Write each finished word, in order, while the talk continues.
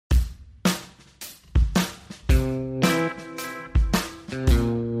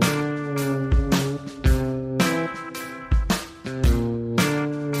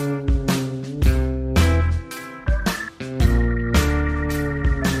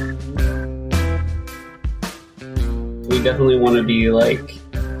we definitely want to be like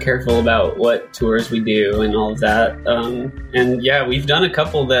careful about what tours we do and all of that. And yeah, we've done a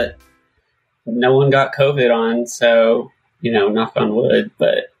couple that no one got COVID on, so, you know, knock on wood.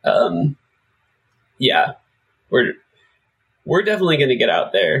 But yeah, we're definitely going to get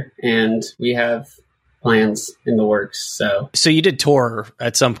out there, and we have plans in the works. So you did tour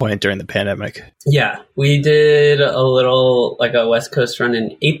at some point during the pandemic. Yeah, we did a little, like a West Coast run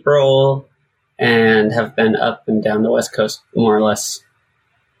in April, and have been up and down the West Coast more or less,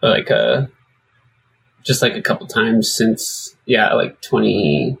 like just like a couple times since, like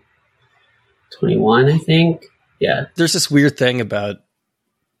 2021, I think. Yeah. There's this weird thing about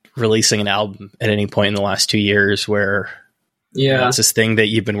releasing an album at any point in the last 2 years where it's this thing that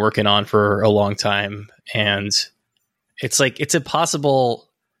you've been working on for a long time, and it's like it's impossible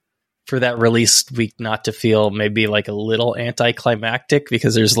for that release week not to feel maybe like a little anticlimactic,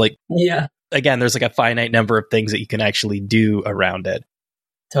 because there's like there's like a finite number of things that you can actually do around it.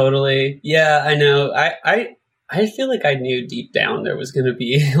 Totally. Yeah, I know. I feel like I knew deep down there was going to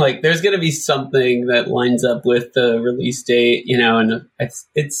be like, there's going to be something that lines up with the release date, you know, and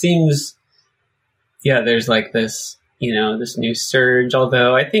it seems, there's like this, you know, this new surge,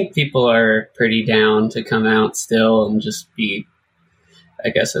 although I think people are pretty down to come out still and just be,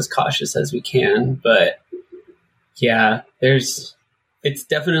 I guess, as cautious as we can. But yeah, it's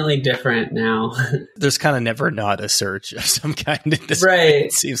definitely different now. There's kind of never not a surge of some kind in this. Right.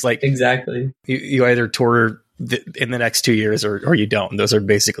 It seems like exactly. You either tour in the next 2 years or you don't. Those are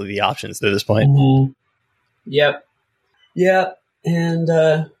basically the options at this point. Mm-hmm. Yep. And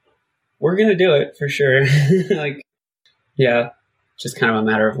we're going to do it for sure. Just kind of a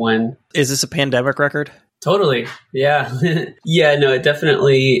matter of when. Is this a pandemic record? Totally. Yeah. No, it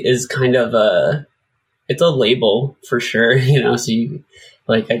definitely is kind of it's a label for sure, you know, so you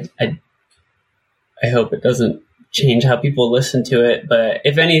like, I hope it doesn't change how people listen to it. But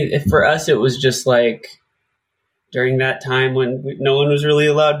if for us, it was just like during that time when no one was really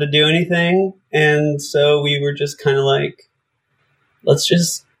allowed to do anything. And so we were just kind of like, let's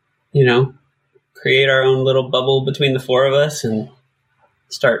just, you know, create our own little bubble between the four of us and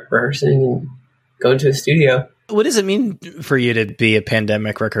start rehearsing and go into a studio. What does it mean for you to be a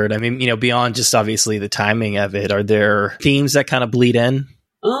pandemic record? I mean, you know, beyond just obviously the timing of it, are there themes that kind of bleed in?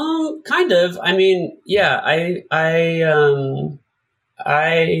 Kind of. I mean, yeah, I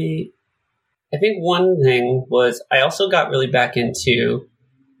think one thing was I also got really back into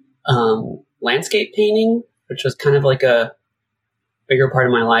landscape painting, which was kind of like a bigger part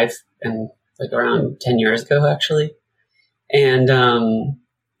of my life, and like around 10 years ago, actually. And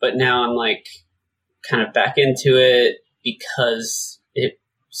but now I'm like kind of back into it because it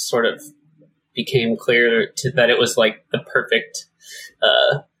sort of became clear that it was like the perfect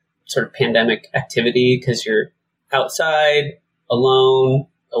sort of pandemic activity, because you're outside, alone,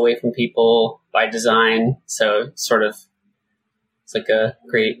 away from people by design. So sort of it's like a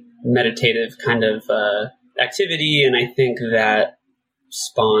great meditative kind of activity. And I think that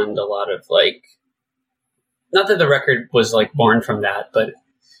spawned a lot of like, not that the record was like born from that, but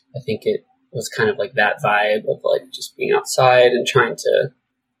I think it was kind of like that vibe of like just being outside and trying to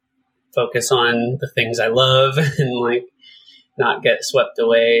focus on the things I love and like not get swept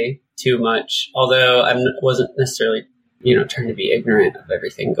away too much. Although I wasn't necessarily, you know, trying to be ignorant of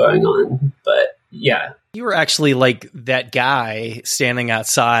everything going on. But yeah. You were actually like that guy standing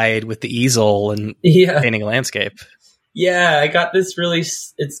outside with the easel and painting a landscape. Yeah, I got this really,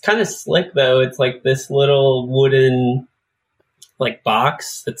 it's kind of slick though. It's like this little wooden like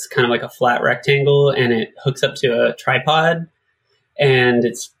box that's kind of like a flat rectangle, and it hooks up to a tripod, and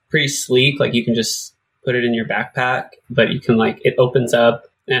it's pretty sleek. Like you can just put it in your backpack, but you can like, it opens up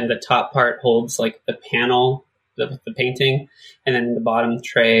and the top part holds like the panel, the painting. And then the bottom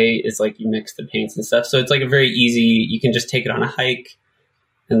tray is like you mix the paints and stuff. So it's like a very easy, you can just take it on a hike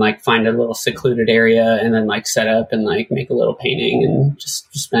and like find a little secluded area and then like set up and like make a little painting and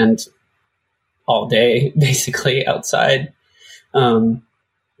just spend all day basically outside.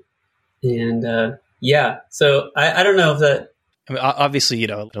 So I don't know if that, I mean, obviously, you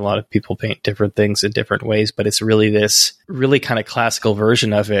know, a lot of people paint different things in different ways, but it's really this really kind of classical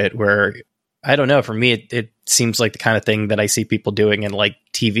version of it where, I don't know, for me, it seems like the kind of thing that I see people doing in like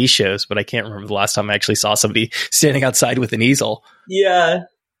TV shows, but I can't remember the last time I actually saw somebody standing outside with an easel. Yeah,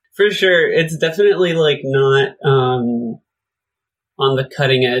 for sure. It's definitely like not on the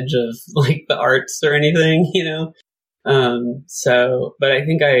cutting edge of like the arts or anything, you know? But I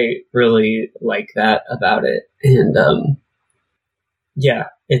think I really like that about it. And,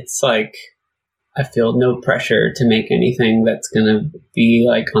 it's like, I feel no pressure to make anything that's going to be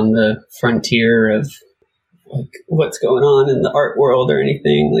like on the frontier of like what's going on in the art world or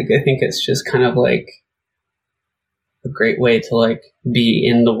anything. Like, I think it's just kind of like a great way to like be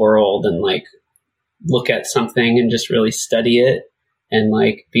in the world and like look at something and just really study it and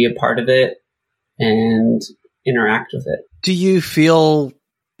like be a part of it and interact with it. Do you feel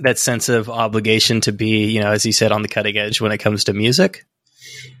that sense of obligation to be, you know, as you said, on the cutting edge when it comes to music?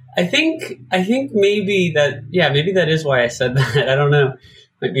 I think maybe that is why I said that. I don't know.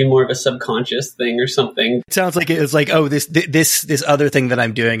 Might be more of a subconscious thing or something. It sounds like it's like, oh, this other thing that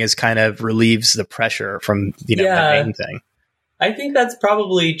I'm doing is kind of relieves the pressure from, you know, the main thing. I think that's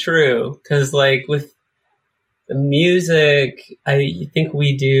probably true, because like with the music, I think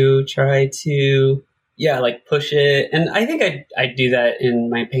we do try to, like push it. And I think I do that in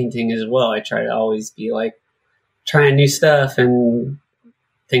my painting as well. I try to always be like trying new stuff and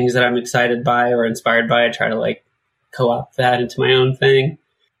things that I'm excited by or inspired by. I try to like co-opt that into my own thing.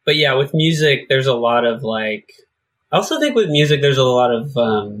 But yeah, with music, there's a lot of like, I also think with music, there's a lot of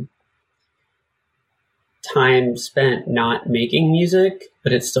time spent not making music,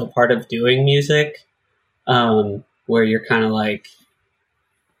 but it's still part of doing music, where you're kind of like,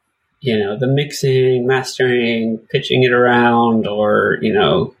 you know, the mixing, mastering, pitching it around, or, you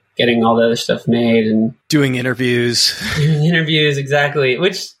know, getting all the other stuff made and doing interviews. Exactly.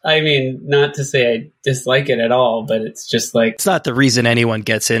 Which, I mean, not to say I dislike it at all, but it's just like, it's not the reason anyone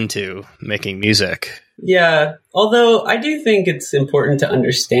gets into making music. Yeah. Although I do think it's important to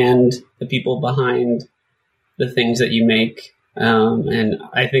understand the people behind the things that you make. And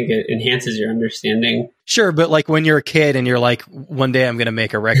I think it enhances your understanding. Sure, but like when you're a kid and you're like, one day I'm going to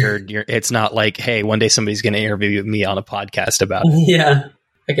make a record, it's not like, hey, one day somebody's going to interview me on a podcast about it. Yeah,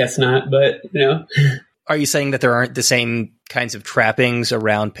 I guess not, but you know. Are you saying that there aren't the same kinds of trappings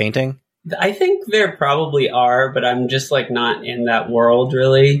around painting? I think there probably are, but I'm just like not in that world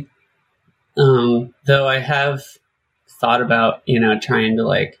really. Though I have thought about, you know, trying to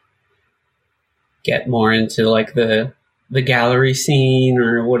like get more into like the gallery scene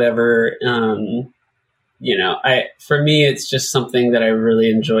or whatever. You know, for me, it's just something that I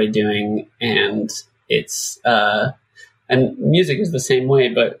really enjoy doing, and it's, and music is the same way,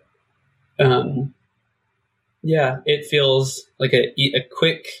 but, yeah, it feels like a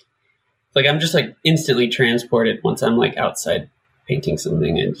quick, like I'm just like instantly transported once I'm like outside painting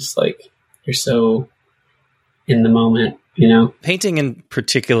something, and just like, you're so in the moment, you know? Painting in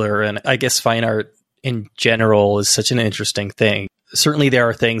particular, and I guess fine art in general, is such an interesting thing. Certainly there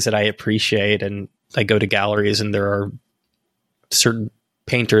are things that I appreciate, and I go to galleries and there are certain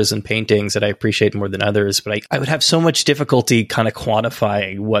painters and paintings that I appreciate more than others, but I would have so much difficulty kind of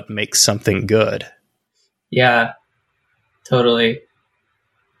quantifying what makes something good. Yeah, totally.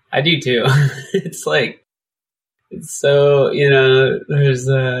 I do too. It's like, it's so, you know, there's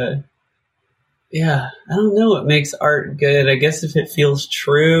yeah, I don't know what makes art good. I guess if it feels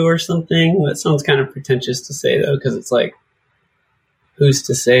true or something. That sounds kind of pretentious to say though, because it's like, who's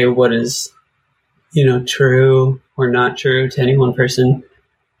to say what is, you know, true or not true to any one person.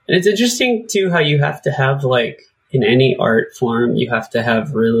 And it's interesting too how you have to have like, in any art form, you have to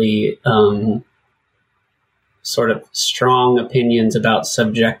have really sort of strong opinions about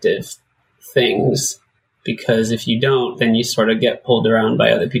subjective things. Because if you don't, then you sort of get pulled around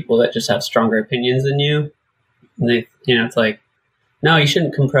by other people that just have stronger opinions than you. And they, you know, it's like, no, you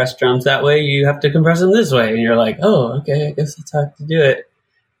shouldn't compress drums that way. You have to compress them this way. And you're like, oh, okay, I guess that's how I have to do it.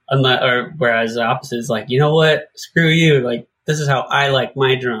 Whereas the opposite is like, you know what? Screw you. Like, this is how I like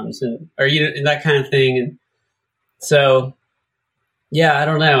my drums, and that kind of thing. And so, yeah, I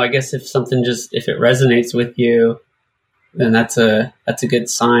don't know. I guess if something if it resonates with you, then that's a good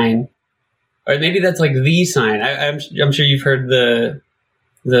sign. Or maybe that's like the sign. I'm sure you've heard the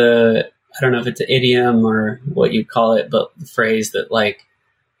I don't know if it's an idiom or what you call it, but the phrase that like,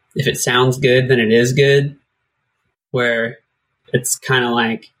 if it sounds good, then it is good. Where it's kind of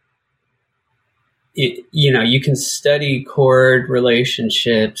like, you know, you can study chord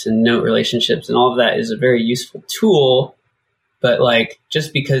relationships and note relationships, and all of that is a very useful tool. But like,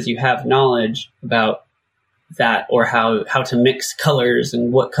 just because you have knowledge about that, or how to mix colors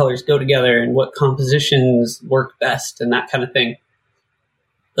and what colors go together and what compositions work best and that kind of thing,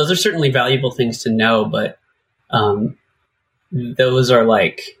 those are certainly valuable things to know. But those are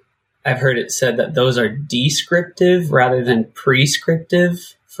like, I've heard it said that those are descriptive rather than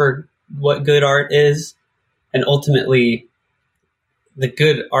prescriptive for what good art is. And ultimately, the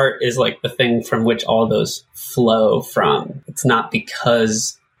good art is like the thing from which all those flow from. It's not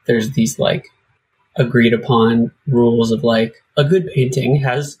because there's these like agreed upon rules of like, a good painting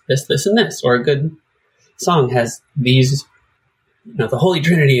has this, this, and this, or a good song has these, you know, the holy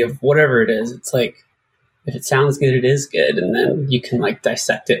trinity of whatever it is. It's like, if it sounds good, it is good. And then you can like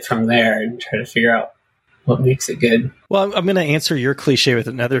dissect it from there and try to figure out what makes it good. Well, I'm going to answer your cliche with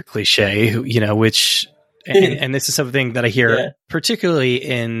another cliche, which, and this is something that I hear particularly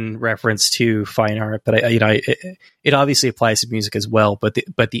in reference to fine art, but it obviously applies to music as well. But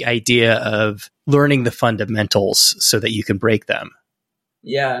the idea of learning the fundamentals so that you can break them.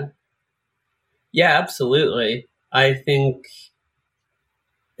 Yeah, absolutely. I think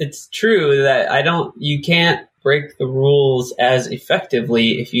it's true that you can't break the rules as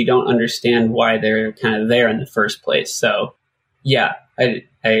effectively if you don't understand why they're kind of there in the first place. So yeah, I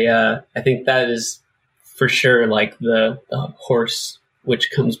think that is for sure like the horse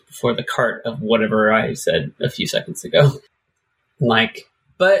which comes before the cart of whatever I said a few seconds ago. Like,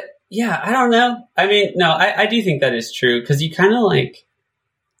 but yeah, I don't know. I mean, no, I do think that is true, because you kind of like,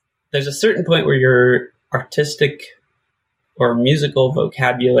 there's a certain point where your artistic or musical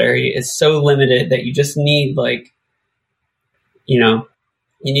vocabulary is so limited that you just need like, you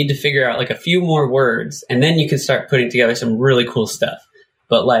need to figure out like a few more words, and then you can start putting together some really cool stuff.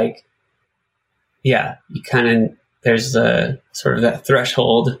 But like, yeah, you kind of, there's a sort of that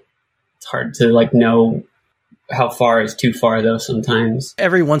threshold. It's hard to like know how far is too far though sometimes.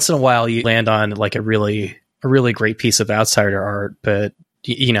 Every once in a while you land on like a really great piece of outsider art, but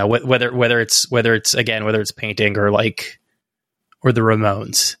whether it's painting or the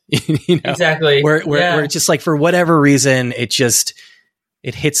Ramones, exactly, where it's just like, for whatever reason, it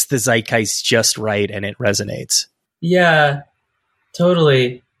hits the zeitgeist just right and it resonates. Yeah,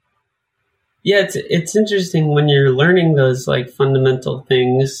 totally. Yeah, it's interesting when you're learning those like fundamental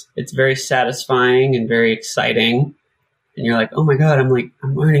things. It's very satisfying and very exciting, and you're like, oh my god, I'm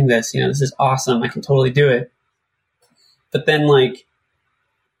learning this. This is awesome. I can totally do it. But then like,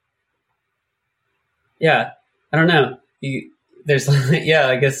 yeah, I don't know. There's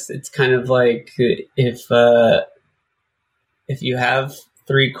I guess it's kind of like if you have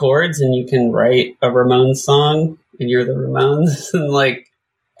 3 chords and you can write a Ramones song and you're the Ramones,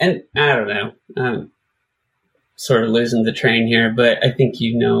 and I don't know, I'm sort of losing the train here, but I think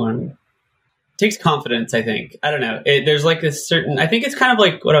it takes confidence, I think. I don't know. There's like this certain, I think it's kind of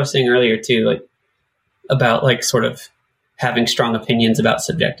like what I was saying earlier too, like about like sort of having strong opinions about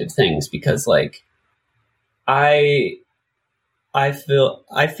subjective things, because like I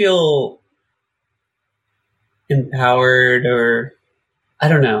feel empowered, or I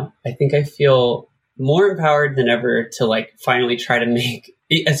don't know. I think I feel more empowered than ever to like finally try to make,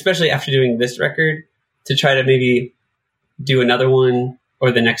 especially after doing this record, to try to maybe do another one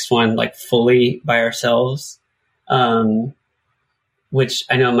or the next one like fully by ourselves. Which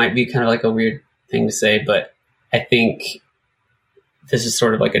I know might be kind of like a weird thing to say, but I think this is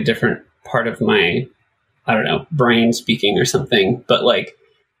sort of like a different part of my, I don't know, brain speaking or something, but like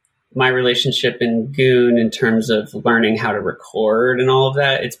my relationship in Goon in terms of learning how to record and all of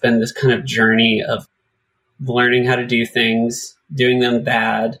that, it's been this kind of journey of learning how to do things, doing them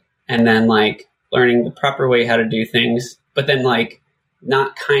bad, and then like learning the proper way how to do things, but then like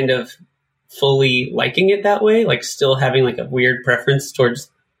not kind of fully liking it that way, like still having like a weird preference towards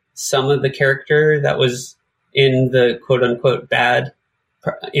some of the character that was in the quote unquote bad,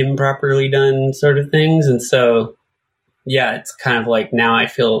 improperly done sort of things. And so, yeah, it's kind of like now I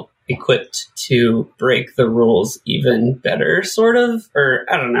feel equipped to break the rules even better, sort of, or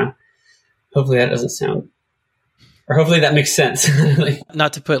I don't know. Hopefully that doesn't sound, or hopefully that makes sense.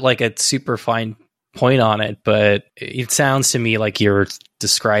 Not to put like a super fine point on it, but it sounds to me like you're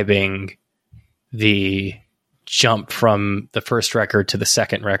describing the jump from the first record to the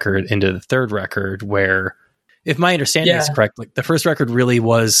second record into the third record, where, if my understanding is correct, like the first record really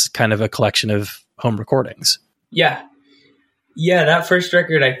was kind of a collection of home recordings. Yeah. Yeah, that first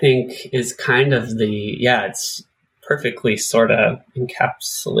record, I think, is kind of it's perfectly sort of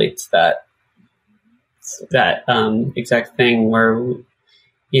encapsulates that exact thing where,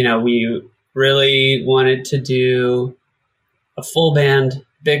 we really wanted to do a full band,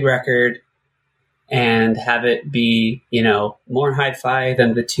 big record, and have it be, more hi-fi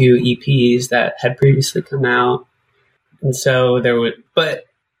than the 2 EPs that had previously come out. And so but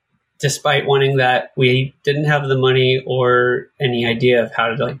despite wanting that, we didn't have the money or any idea of how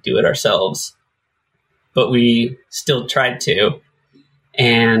to like do it ourselves, but we still tried to.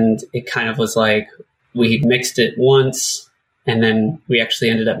 And it kind of was like, we mixed it once, and then we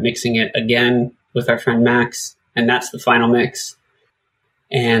actually ended up mixing it again with our friend Max, and that's the final mix.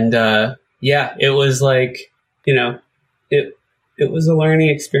 And, it was like, it was a learning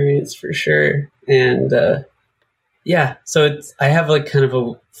experience for sure. And, so I have like kind of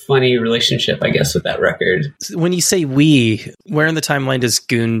a funny relationship, I guess, with that record. When you say we, where in the timeline does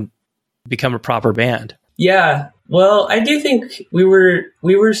Goon become a proper band? Yeah. Well, I do think we were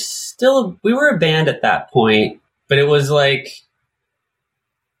a band at that point, but it was like,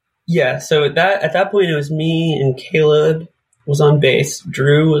 yeah. So at that point, it was me and Caleb was on bass,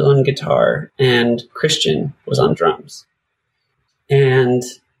 Drew was on guitar, and Christian was on drums. And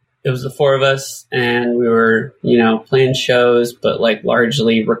it was the four of us, and we were, playing shows, but like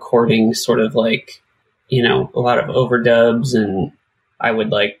largely recording sort of like, a lot of overdubs, and I would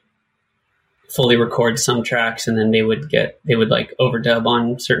like fully record some tracks, and then they would like overdub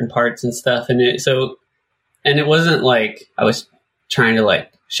on certain parts and stuff. And it wasn't like I was trying to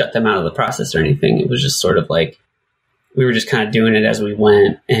like shut them out of the process or anything. It was just sort of like, we were just kind of doing it as we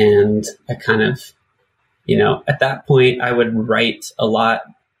went. And I kind of, at that point I would write a lot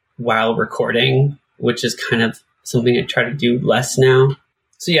while recording, which is kind of something I try to do less now.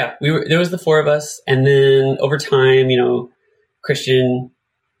 So yeah, there was the four of us. And then over time, Christian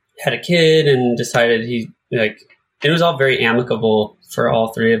had a kid and decided it was all very amicable for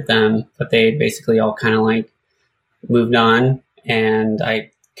all three of them, but they basically all kind of like moved on, and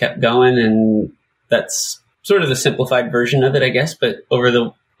I kept going, and that's sort of the simplified version of it, I guess. But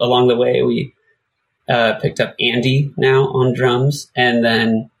along the way, we picked up Andy now on drums, and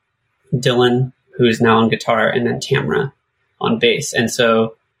then Dylan, who is now on guitar, and then Tamra on bass. And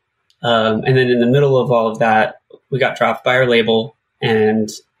so, and then in the middle of all of that, we got dropped by our label, and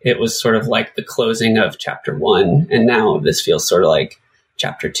it was sort of like the closing of chapter 1. And now this feels sort of like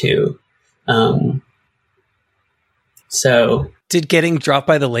chapter 2. So did getting dropped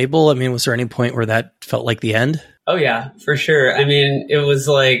by the label, I mean, was there any point where that felt like the end? Oh yeah, for sure. I mean, it was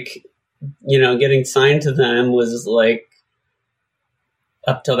like, getting signed to them was like,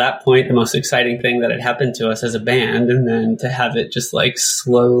 up till that point, the most exciting thing that had happened to us as a band. And then to have it just like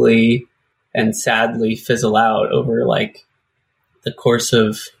slowly and sadly fizzle out over like the course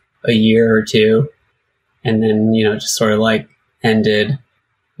of a year or two, and then, just sort of like ended.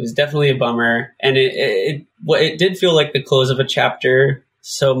 It was definitely a bummer. And it did feel like the close of a chapter,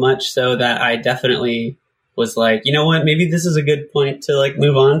 so much so that I definitely was like, you know what, maybe this is a good point to like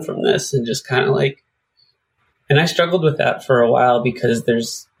move on from this, and just kind of like, and I struggled with that for a while, because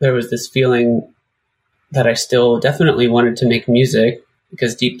there was this feeling that I still definitely wanted to make music,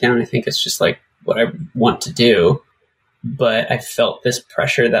 because deep down I think it's just like what I want to do. But I felt this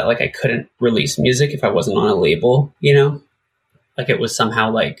pressure that like I couldn't release music if I wasn't on a label, like it was somehow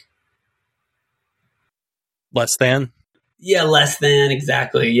like less than. Yeah, less than,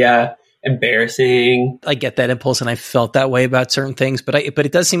 exactly. Yeah. Embarrassing. I get that impulse, and I felt that way about certain things, but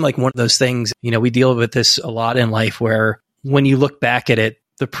it does seem like one of those things, we deal with this a lot in life, where when you look back at it,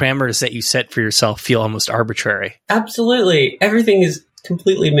 the parameters that you set for yourself feel almost arbitrary. Absolutely. Everything is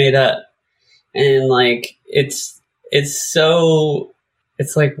completely made up. And like, it's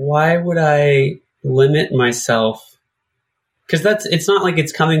like, why would I limit myself? Because it's not like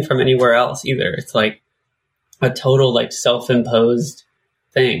it's coming from anywhere else either. It's like a total like self-imposed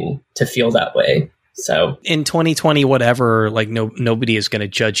thing to feel that way. So in 2020, whatever, like nobody is going to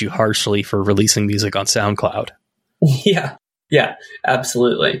judge you harshly for releasing music on SoundCloud. Yeah,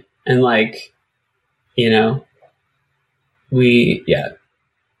 absolutely. And like, I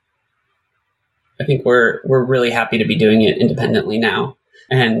think we're really happy to be doing it independently now.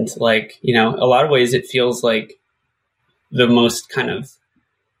 And like, a lot of ways it feels like the most kind of,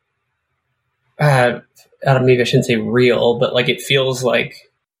 maybe I shouldn't say real, but like it feels like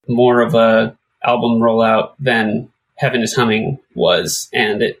more of a album rollout than Heaven is Humming was.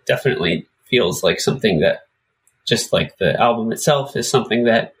 And it definitely feels like something that, just like the album itself, is something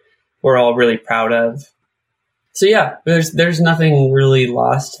that we're all really proud of. So yeah, there's nothing really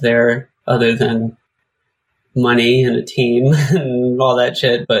lost there other than money and a team and all that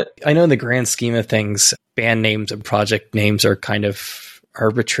shit. But I know in the grand scheme of things, band names and project names are kind of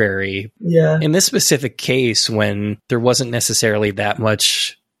arbitrary. Yeah. In this specific case, when there wasn't necessarily that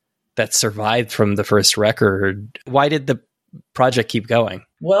much that survived from the first record, why did the project keep going?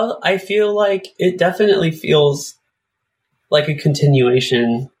 Well, I feel like it definitely feels like a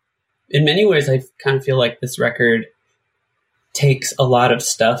continuation. In many ways, I kind of feel like this record takes a lot of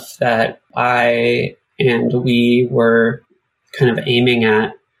stuff that I and we were kind of aiming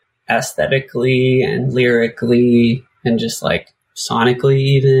at aesthetically and lyrically and just like sonically,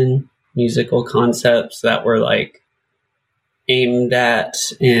 even musical concepts that were like aimed at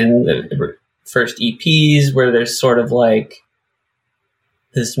in the first EPs, where there's sort of like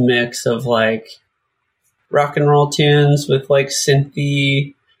this mix of like rock and roll tunes with like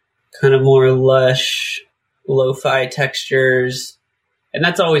synthy, kind of more lush, lo-fi textures. And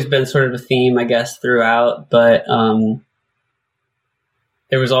that's always been sort of a theme, I guess, throughout. But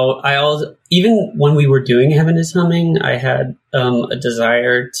there was even when we were doing Heaven is Humming, I had a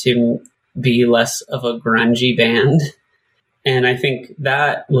desire to be less of a grungy band. And I think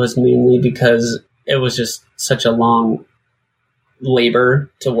that was mainly because it was just such a long labor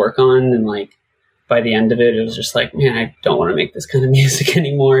to work on. And like, by the end of it, it was just like, man, I don't want to make this kind of music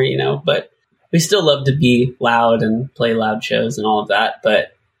anymore, but we still love to be loud and play loud shows and all of that.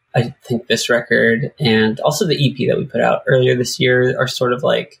 But I think this record and also the EP that we put out earlier this year are sort of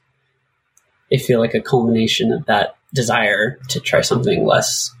like, they feel like a culmination of that desire to try something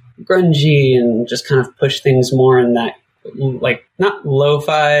less grungy and just kind of push things more in that, like, not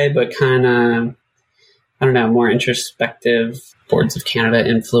lo-fi, but kind of, I don't know, more introspective, Boards of Canada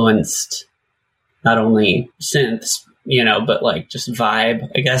influenced, not only synths, but like just vibe,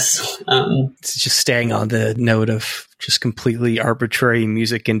 I guess. It's just staying on the note of just completely arbitrary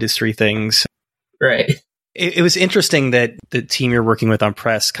music industry things. Right. It was interesting that the team you're working with on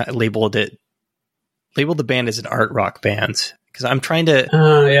Press kind of labeled the band as an art rock band, because I'm trying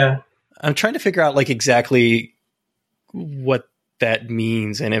to figure out like exactly what that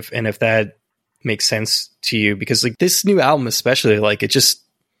means and if that makes sense to you, because like this new album especially, like it just,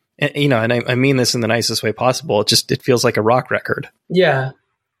 and I mean this in the nicest way possible, it feels like a rock record. Yeah,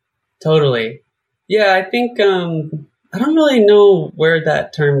 totally. Yeah, I think I don't really know where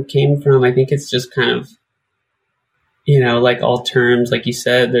that term came from. I think it's just kind of, like all terms, like you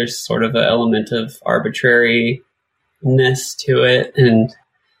said, there's sort of an element of arbitrariness to it. And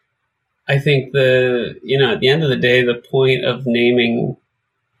I think at the end of the day, the point of naming,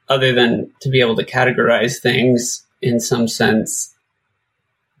 other than to be able to categorize things in some sense,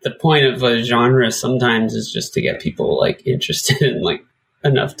 the point of a genre sometimes is just to get people like interested in like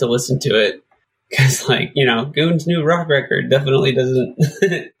enough to listen to it. Because like, Goon's new rock record definitely doesn't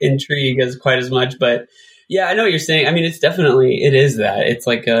intrigue as quite as much. But yeah, I know what you're saying. I mean, it is that. It's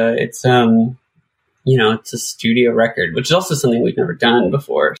like it's a studio record, which is also something we've never done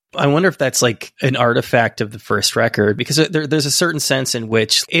before. I wonder if that's like an artifact of the first record, because there's a certain sense in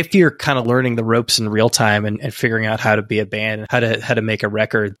which if you're kind of learning the ropes in real time and figuring out how to be a band, how to make a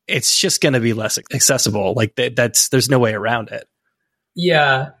record, it's just going to be less accessible. Like there's no way around it.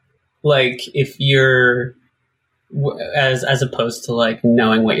 Yeah. Like if you're as opposed to like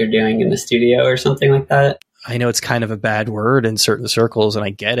knowing what you're doing in the studio or something like that. I know it's kind of a bad word in certain circles and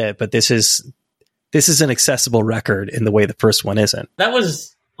I get it, but this is an accessible record in the way the first one isn't. That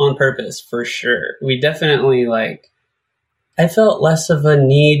was on purpose for sure. We definitely I felt less of a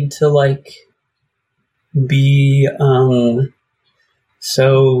need to like be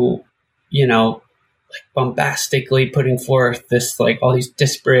so, like bombastically putting forth this like all these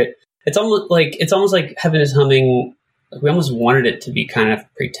disparate. It's almost like Heaven is Humming. Like we almost wanted it to be kind of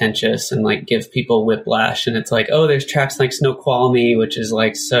pretentious and like give people whiplash. And it's like, oh, there's tracks like Snoqualmie, which is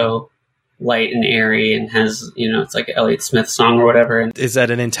like so light and airy and has, it's like an Elliott Smith song or whatever. And is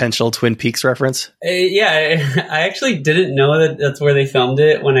that an intentional Twin Peaks reference? Yeah, I actually didn't know that that's where they filmed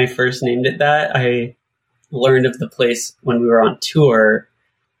it when I first named it that. I learned of the place when we were on tour.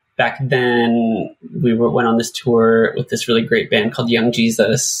 Back then, we went on this tour with this really great band called Young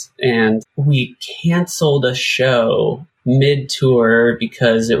Jesus, and we canceled a show mid-tour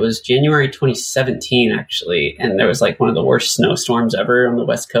because it was January 2017, actually, and there was like one of the worst snowstorms ever on the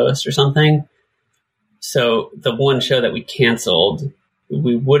West Coast or something. So the one show that we canceled,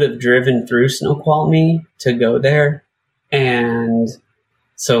 we would have driven through Snoqualmie to go there, and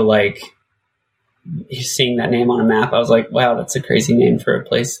so like seeing that name on a map, I was like, wow, that's a crazy name for a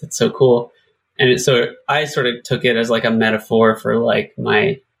place. That's so cool. And so I sort of took it as like a metaphor for like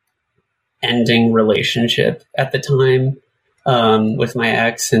my ending relationship at the time with my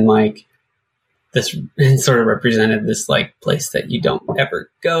ex, and like this sort of represented this like place that you don't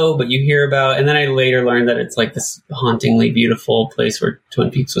ever go, but you hear about. And then I later learned that it's like this hauntingly beautiful place where Twin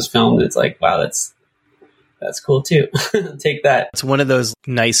Peaks was filmed. And it's like, wow, that's cool too. Take that. It's one of those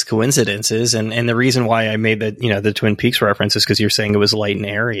nice coincidences. And the reason why I made the Twin Peaks reference is because you're saying it was light and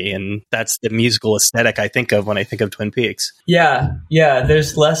airy. And that's the musical aesthetic I think of when I think of Twin Peaks. Yeah. Yeah.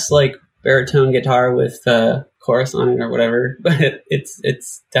 There's less like baritone guitar with chorus on it or whatever, but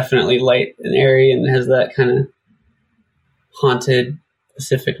it's definitely light and airy and has that kind of haunted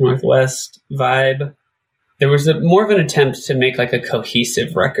Pacific Northwest vibe. There was more of an attempt to make like a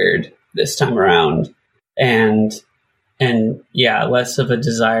cohesive record this time around. And yeah, less of a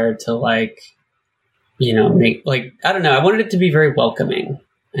desire to like, make like, I don't know. I wanted it to be very welcoming,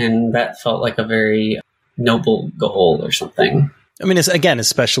 and that felt like a very noble goal or something. I mean, again,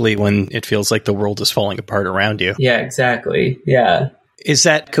 especially when it feels like the world is falling apart around you. Yeah, exactly. Yeah. Is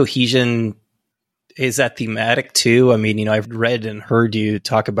that cohesion, Is that thematic too? I mean, you know, I've read and heard you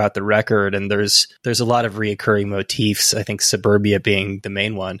talk about the record, and there's a lot of reoccurring motifs. I think suburbia being the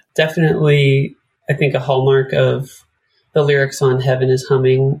main one. Definitely, I think a hallmark of the lyrics on Heaven is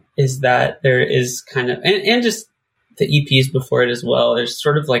Humming is that there is kind of, and just the EPs before it as well, there's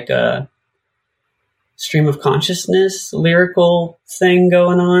sort of like a stream of consciousness lyrical thing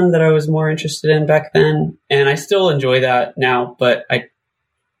going on that I was more interested in back then. And I still enjoy that now, but I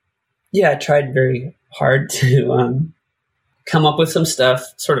tried very hard to come up with some stuff,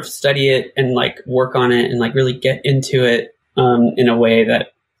 sort of study it and like work on it and like really get into it in a way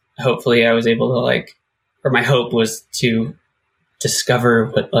that hopefully I was able to like, or my hope was to discover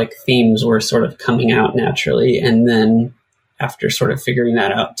what like themes were sort of coming out naturally. And then after sort of figuring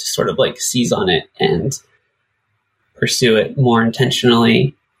that out, to sort of like seize on it and pursue it more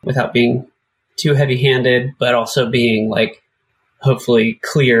intentionally without being too heavy-handed, but also being like hopefully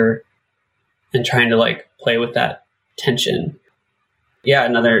clear and trying to like play with that tension. Yeah,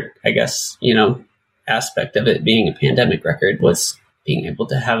 another, I guess, you know, aspect of it being a pandemic record was being able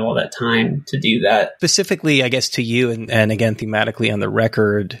to have all that time to do that. Specifically, I guess, to you, and again, thematically on the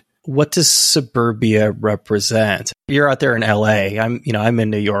record, what does suburbia represent? You're out there in LA. I'm in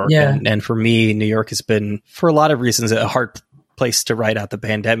New York. Yeah. And for me, New York has been, for a lot of reasons, a hard place to ride out the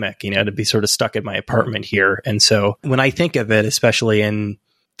pandemic, you know, to be sort of stuck in my apartment here. And so when I think of it, especially in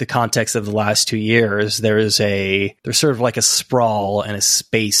the context of the last 2 years, there's sort of like a sprawl and a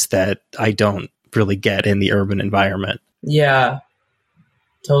space that I don't really get in the urban environment. Yeah,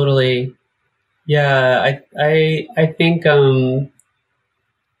 totally. Yeah, I think I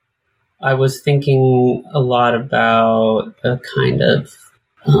was thinking a lot about the kind of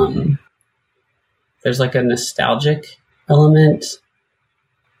there's like a nostalgic element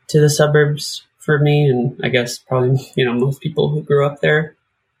to the suburbs for me, and I guess probably, you know, most people who grew up there.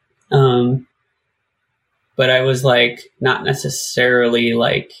 But I was like not necessarily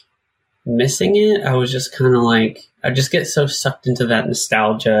like missing it. I was just kind of like, I just get so sucked into that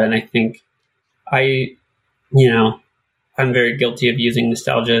nostalgia. And I think I'm very guilty of using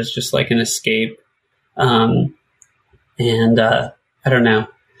nostalgia as just like an escape. I don't know,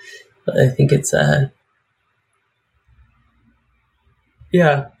 but I think it's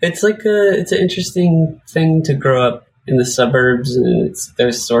it's like it's an interesting thing to grow up in the suburbs, and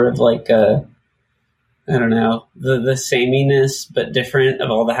there's sort of like I don't know, the sameness but different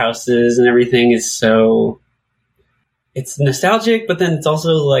of all the houses and everything is so, it's nostalgic, but then it's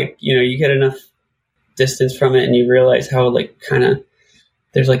also like, you know, you get enough distance from it and you realize how like kind of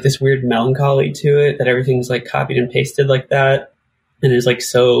there's like this weird melancholy to it, that everything's like copied and pasted like that, and it's like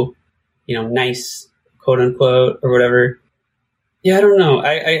so, you know, nice, quote unquote, or whatever. Yeah, I don't know.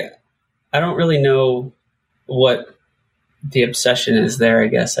 I don't really know what the obsession is there, I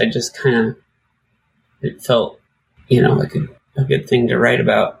guess. I just kind of, it felt, you know, like a good thing to write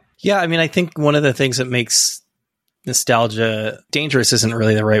about. Yeah, I mean, I think one of the things that makes nostalgia dangerous isn't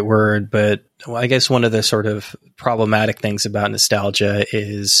really the right word, but I guess one of the sort of problematic things about nostalgia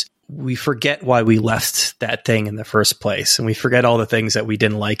is we forget why we left that thing in the first place, and we forget all the things that we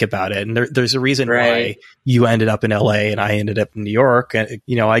didn't like about it. And there's a reason why you ended up in LA and I ended up in New York. And,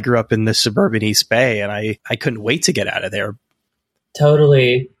 you know, I grew up in the suburban East Bay, and I couldn't wait to get out of there.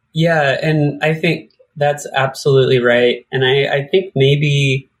 Totally. Yeah. And I think that's absolutely right. And I think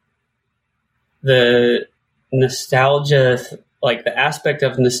maybe the nostalgia, like the aspect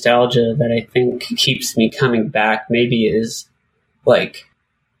of nostalgia that I think keeps me coming back maybe is like,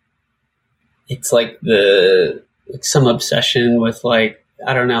 it's like some obsession with like,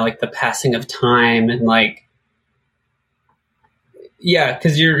 I don't know, like the passing of time and like, yeah,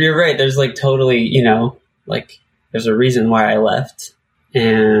 because you're right. There's like totally, you know, like there's a reason why I left,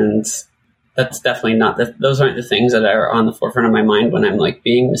 and that's definitely not those aren't the things that are on the forefront of my mind when I'm like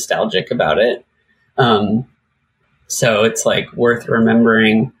being nostalgic about it. So it's like worth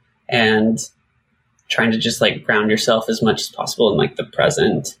remembering and trying to just like ground yourself as much as possible in like the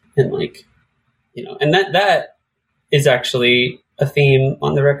present, and like, you know, and that is actually a theme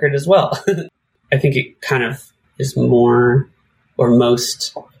on the record as well. I think it kind of is more or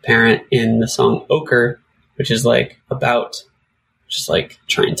most apparent in the song Ochre, which is like about just like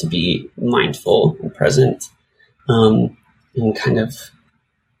trying to be mindful and present, and kind of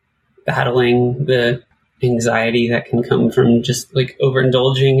battling the anxiety that can come from just like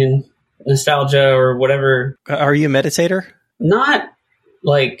overindulging in nostalgia or whatever. Are you a meditator? Not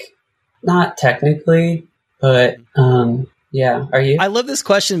technically, but yeah. Are you? I love this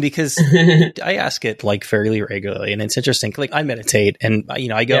question because I ask it like fairly regularly, and it's interesting. Like I meditate, and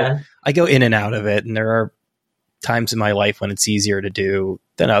I go in and out of it, and there are times in my life when it's easier to do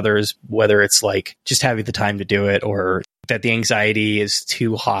than others, whether it's like just having the time to do it or that the anxiety is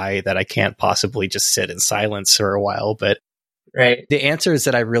too high that I can't possibly just sit in silence for a while. But right. The answers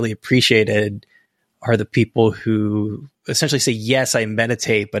that I really appreciated are the people who essentially say, yes, I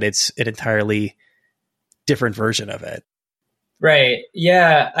meditate, but it's an entirely different version of it. Right.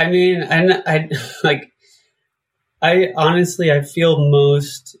 Yeah. I mean, I like, I honestly, I feel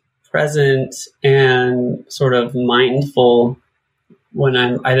most present and sort of mindful when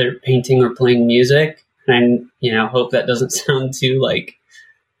I'm either painting or playing music. And I, hope that doesn't sound too like,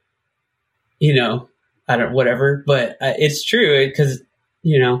 I don't, whatever, but it's true because,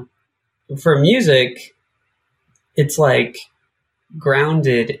 for music, it's like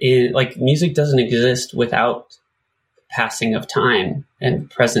grounded in, like, music doesn't exist without passing of time and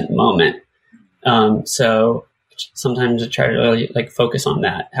present moment. So sometimes I try to really like focus on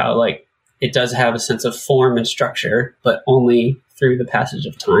that, how like it does have a sense of form and structure, but only through the passage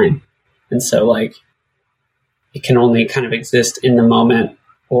of time. And so like it can only kind of exist in the moment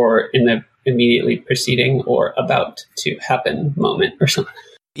or in the immediately preceding or about to happen moment or something.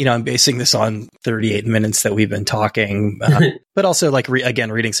 I'm basing this on 38 minutes that we've been talking, but also like,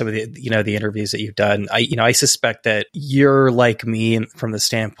 again, reading some of the, the interviews that you've done. I suspect that you're like me from the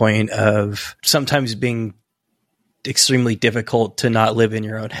standpoint of sometimes being extremely difficult to not live in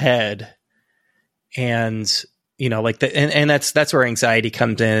your own head. And, like and that's where anxiety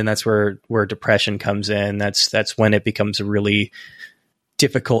comes in. That's where depression comes in. That's when it becomes really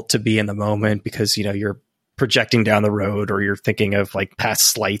difficult to be in the moment because, you're projecting down the road or you're thinking of like past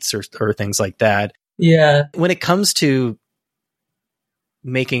slights or things like that. Yeah. When it comes to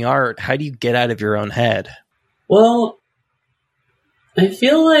making art, how do you get out of your own head? Well, I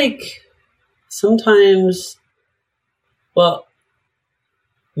feel like sometimes,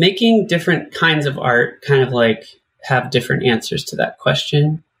 making different kinds of art kind of like have different answers to that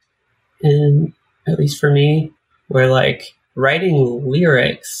question. And at least for me, where like writing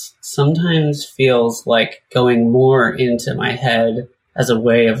lyrics sometimes feels like going more into my head as a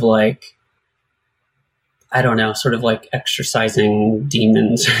way of like, I don't know, sort of like exercising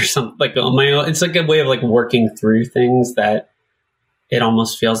demons or something like on my own. It's like a way of like working through things that it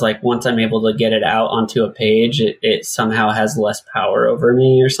almost feels like once I'm able to get it out onto a page, it somehow has less power over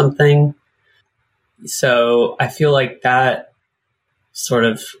me or something. So I feel like that sort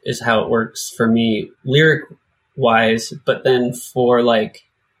of is how it works for me lyric wise. But then for like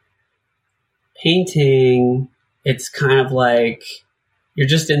painting, it's kind of like you're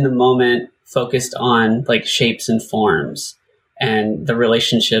just in the moment focused on like shapes and forms and the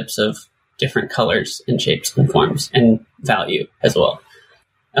relationships of different colors and shapes and forms and value as well.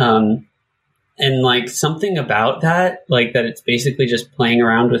 And like something about that, like that it's basically just playing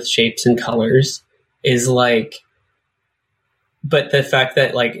around with shapes and colors is like, but the fact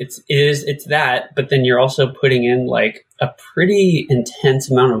that like it's that, but then you're also putting in like a pretty intense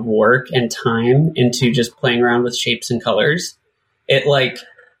amount of work and time into just playing around with shapes and colors.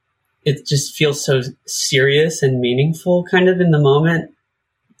 It just feels so serious and meaningful kind of in the moment.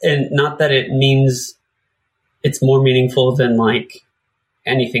 And not that it means it's more meaningful than like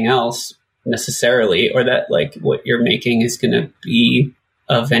anything else necessarily, or that like what you're making is going to be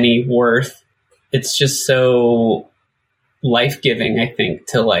of any worth. It's just so life-giving, I think,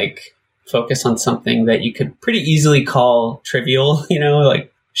 to like focus on something that you could pretty easily call trivial,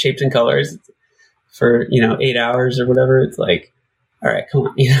 like shapes and colors for, 8 hours or whatever. It's like, all right, come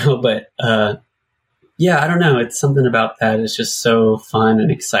on, but, yeah, I don't know. It's something about that is just so fun and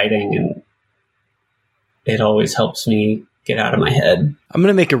exciting, and it always helps me get out of my head. I'm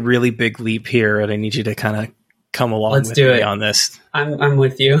going to make a really big leap here, and I need you to kind of come along with me on this. I'm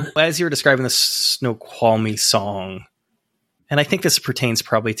with you. As you were describing the Snoqualmie song, and I think this pertains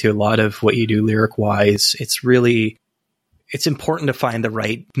probably to a lot of what you do lyric-wise, it's important to find the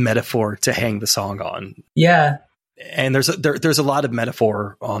right metaphor to hang the song on. Yeah. And there's a lot of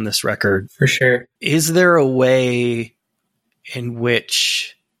metaphor on this record. For sure. Is there a way in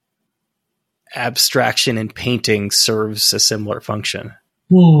which abstraction in painting serves a similar function?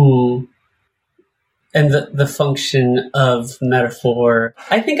 And the function of metaphor,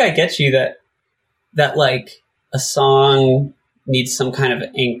 I think I get you that like a song needs some kind of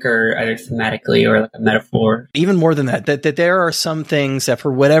anchor, either thematically or like a metaphor. Even more than that there are some things that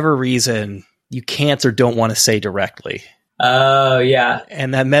for whatever reason you can't or don't want to say directly. Oh, yeah.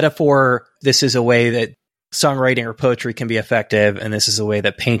 And that metaphor, this is a way that songwriting or poetry can be effective, and this is a way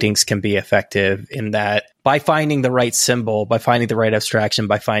that paintings can be effective, in that by finding the right symbol, by finding the right abstraction,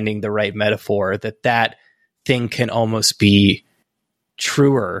 by finding the right metaphor, that thing can almost be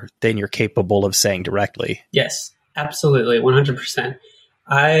truer than you're capable of saying directly. Yes, absolutely, 100%.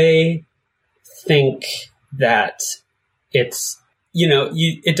 I think that it's,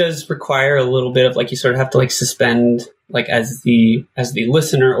 it does require a little bit of like, you sort of have to like suspend, like as the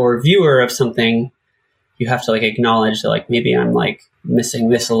listener or viewer of something, you have to like acknowledge that like, maybe I'm like missing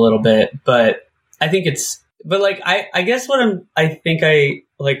this a little bit, but I think I guess what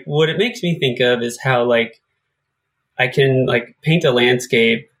it makes me think of is how like I can like paint a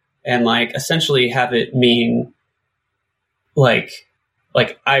landscape and like essentially have it mean like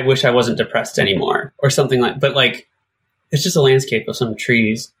I wish I wasn't depressed anymore or something but like, it's just a landscape of some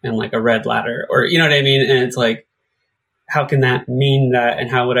trees and like a red ladder, or you know what I mean? And it's like, how can that mean that?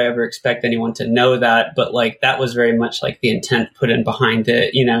 And how would I ever expect anyone to know that? But like, that was very much like the intent put in behind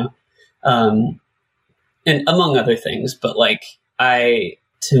it, and among other things. But like, I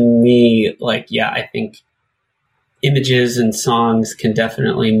think images and songs can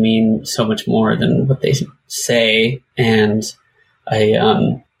definitely mean so much more than what they say. And I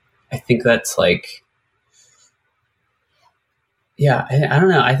think that's like, I don't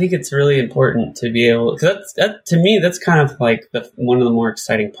know. I think it's really important to be able, because to me, that's kind of like one of the more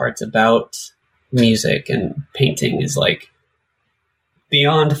exciting parts about music and painting is like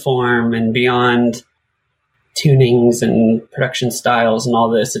beyond form and beyond tunings and production styles and all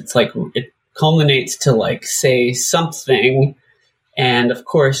this. It's like, it culminates to like say something. And of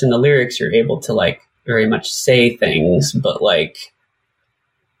course, in the lyrics, you're able to like very much say things, but like,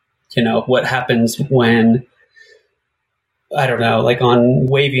 what happens when, I don't know, like on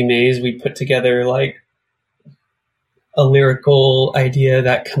Wavy Maze, we put together like a lyrical idea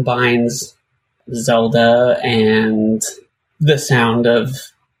that combines Zelda and the sound of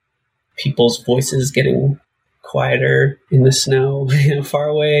people's voices getting quieter in the snow, far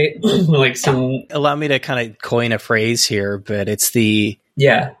away. Like allow me to kind of coin a phrase here, but it's I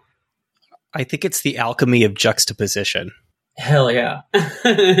think it's the alchemy of juxtaposition. Hell yeah.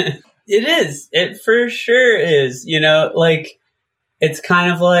 It is. It for sure is. Like it's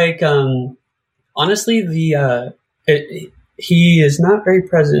kind of like honestly he is not very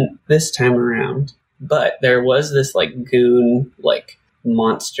present this time around, but there was this like goon like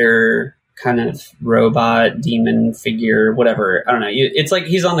monster kind of robot demon figure, whatever. I don't know. It's like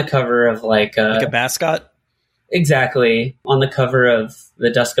he's on the cover of like a mascot. Exactly. On the cover of the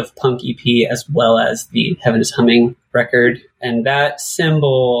Dusk of Punk EP, as well as the Heaven is Humming record. And that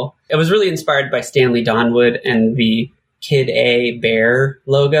symbol, it was really inspired by Stanley Donwood and the Kid A bear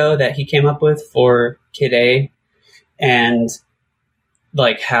logo that he came up with for Kid A. And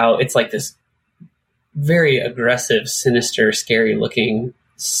like how it's like this very aggressive, sinister, scary looking,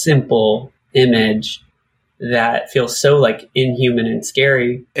 simple image that feels so like inhuman and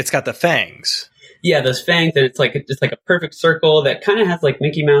scary. It's got the fangs. Yeah, those fangs, and it's like just like a perfect circle that kind of has like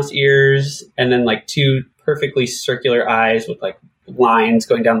Mickey Mouse ears, and then like two perfectly circular eyes with like lines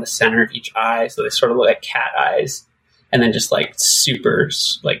going down the center of each eye, so they sort of look like cat eyes, and then just like super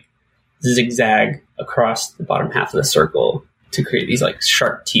like zigzag across the bottom half of the circle to create these like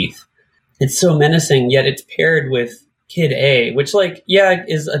sharp teeth. It's so menacing, yet it's paired with Kid A, which like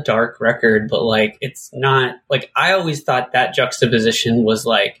is a dark record, but like it's not like, I always thought that juxtaposition was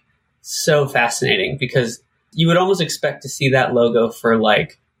like so fascinating, because you would almost expect to see that logo for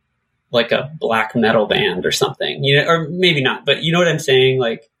like a black metal band or something, or maybe not, but you know what I'm saying?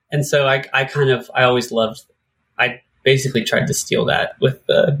 Like, and so I basically tried to steal that with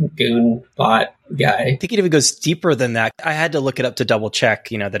the Goon bot guy. I think it even goes deeper than that. I had to look it up to double check,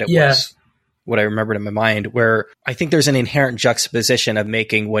 that it was what I remembered in my mind, where I think there's an inherent juxtaposition of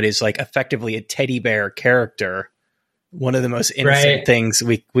making what is like effectively a teddy bear character one of the most innocent things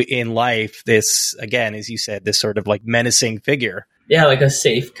we in life. This, again, as you said, this sort of like menacing figure. Yeah, like a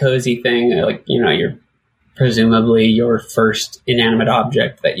safe, cozy thing. Like, you're presumably your first inanimate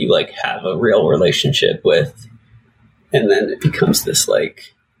object that you like have a real relationship with. And then it becomes this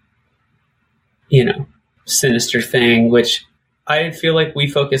like, sinister thing, which I feel like we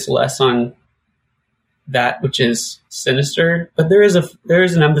focus less on that which is sinister, but there is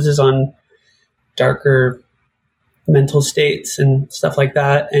an emphasis on darker mental states and stuff like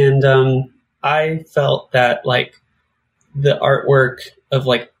that. And I felt that like the artwork of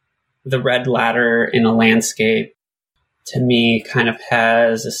like the red ladder in a landscape to me kind of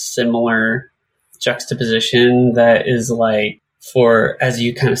has a similar juxtaposition that is like, for, as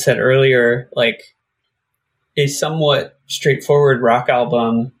you kind of said earlier, like a somewhat straightforward rock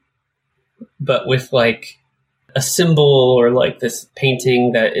album, but with like a symbol or like this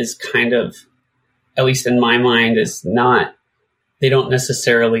painting that is kind of, at least in my mind, is not, they don't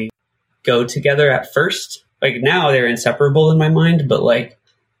necessarily go together at first. Like now they're inseparable in my mind, but like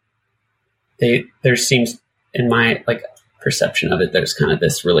there seems in my, like, perception of it. There's kind of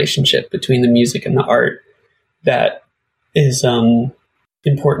this relationship between the music and the art that is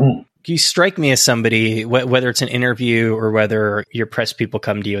important. You strike me as somebody, whether it's an interview or whether your press people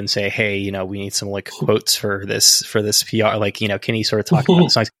come to you and say, hey, you know, we need some like quotes for this PR, like, you know, can you sort of talk about the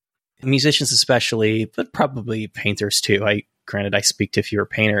songs? Musicians especially, but probably painters too. Granted, I speak to fewer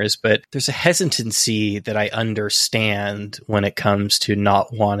painters, but there's a hesitancy that I understand when it comes to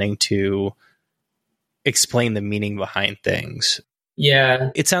not wanting to explain the meaning behind things.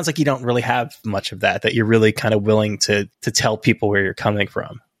 Yeah. It sounds like you don't really have much of that you're really kind of willing to tell people where you're coming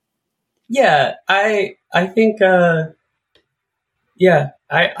from. Yeah, I think, I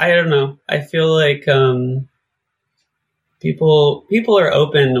don't know. I feel like people are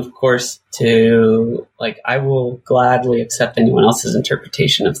open, of course, to, like, I will gladly accept anyone else's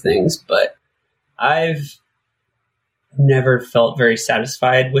interpretation of things, but I've never felt very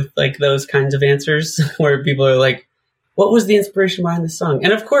satisfied with, like, those kinds of answers where people are like, what was the inspiration behind the song?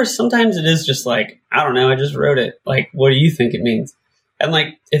 And of course, sometimes it is just like, I don't know, I just wrote it. Like, what do you think it means? And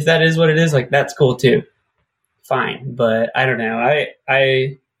like, if that is what it is, like, that's cool too. Fine. But I don't know.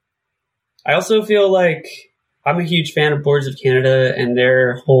 I also feel like I'm a huge fan of Boards of Canada and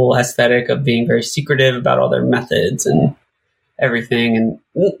their whole aesthetic of being very secretive about all their methods and everything. And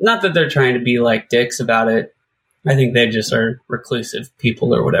not that they're trying to be like dicks about it. I think they just are reclusive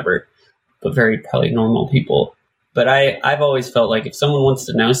people or whatever, but very probably normal people. But I've always felt like if someone wants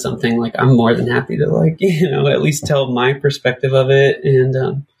to know something, like, I'm more than happy to, like, you know, at least tell my perspective of it.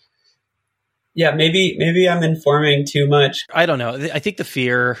 And maybe I'm informing too much. I don't know. I think the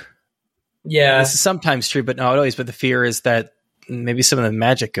fear, this is sometimes true, but not always. But the fear is that maybe some of the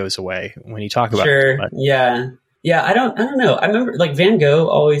magic goes away when you talk about it. Yeah. I don't know. I remember, like, Van Gogh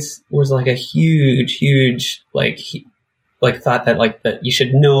always was like a huge like thought that, like, that you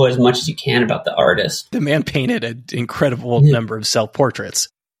should know as much as you can about the artist. The man painted an incredible number of self-portraits.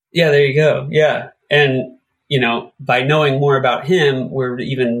 Yeah, there you go. Yeah. And, you know, by knowing more about him, we're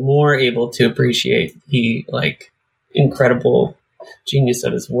even more able to appreciate the, like, incredible genius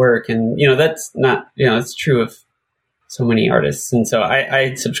of his work. And, you know, that's not, you know, it's true of so many artists. And so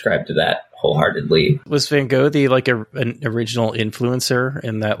I subscribe to that wholeheartedy. Was Van Gogh an original influencer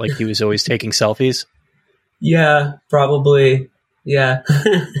in that, like, he was always taking selfies? Yeah, probably. Yeah.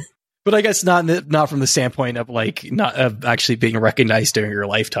 But I guess not from the standpoint of, like, not of actually being recognized during your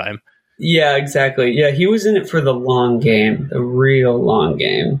lifetime. Yeah, exactly. Yeah, he was in it for the long game, the real long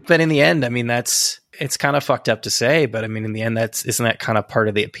game. But in the end, I mean, it's kind of fucked up to say, but I mean, in the end, isn't that kind of part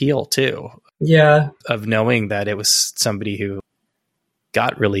of the appeal too? Yeah. Of knowing that it was somebody who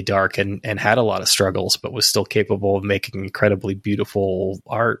got really dark and had a lot of struggles, but was still capable of making incredibly beautiful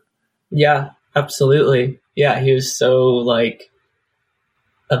art. Yeah, absolutely. Yeah, he was so, like,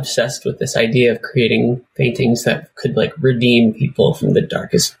 obsessed with this idea of creating paintings that could, like, redeem people from the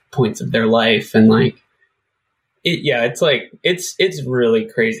darkest points of their life. And, like, it's like, it's really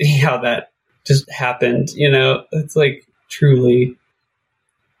crazy how that just happened, you know? It's, like, truly,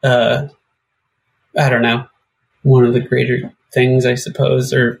 I don't know, one of the greater things, I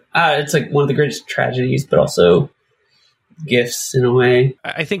suppose, or it's like one of the greatest tragedies, but also gifts in a way.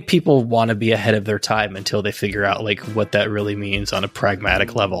 I think people want to be ahead of their time until they figure out, like, what that really means on a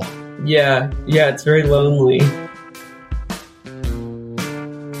pragmatic level. Yeah, it's very lonely.